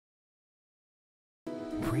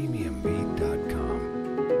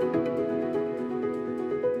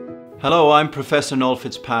premiummeat.com. Hello, I'm Professor Noel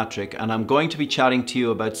Fitzpatrick, and I'm going to be chatting to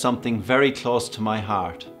you about something very close to my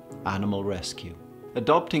heart: animal rescue.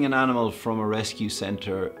 Adopting an animal from a rescue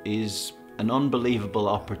centre is an unbelievable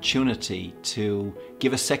opportunity to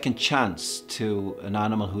give a second chance to an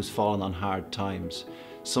animal who's fallen on hard times.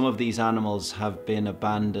 Some of these animals have been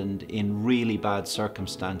abandoned in really bad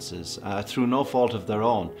circumstances through no fault of their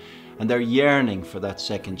own, and they're yearning for that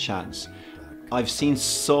second chance. I've seen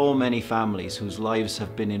so many families whose lives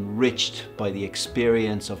have been enriched by the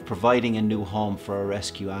experience of providing a new home for a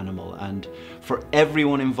rescue animal, and for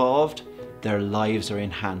everyone involved, their lives are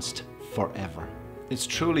enhanced forever. It's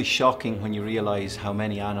truly shocking when you realise how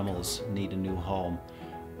many animals need a new home,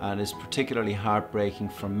 and it's particularly heartbreaking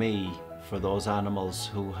for me for those animals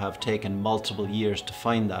who have taken multiple years to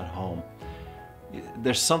find that home.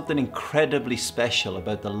 There's something incredibly special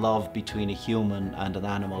about the love between a human and an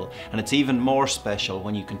animal, and it's even more special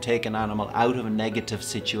when you can take an animal out of a negative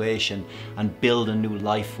situation and build a new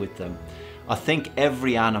life with them. I think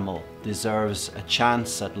every animal deserves a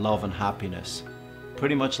chance at love and happiness,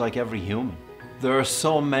 pretty much like every human. There are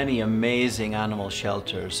so many amazing animal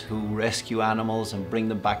shelters who rescue animals and bring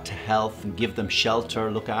them back to health and give them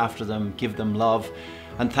shelter, look after them, give them love.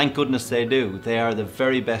 And thank goodness they do. They are the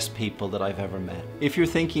very best people that I've ever met. If you're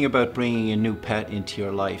thinking about bringing a new pet into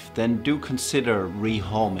your life, then do consider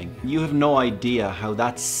rehoming. You have no idea how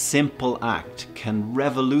that simple act can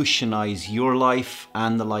revolutionize your life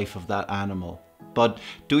and the life of that animal. But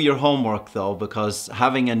do your homework though, because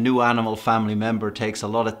having a new animal family member takes a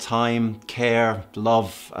lot of time, care,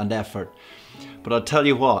 love and effort. But I'll tell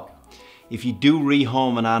you what, if you do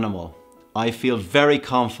rehome an animal, I feel very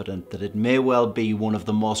confident that it may well be one of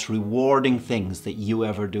the most rewarding things that you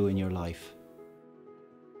ever do in your life.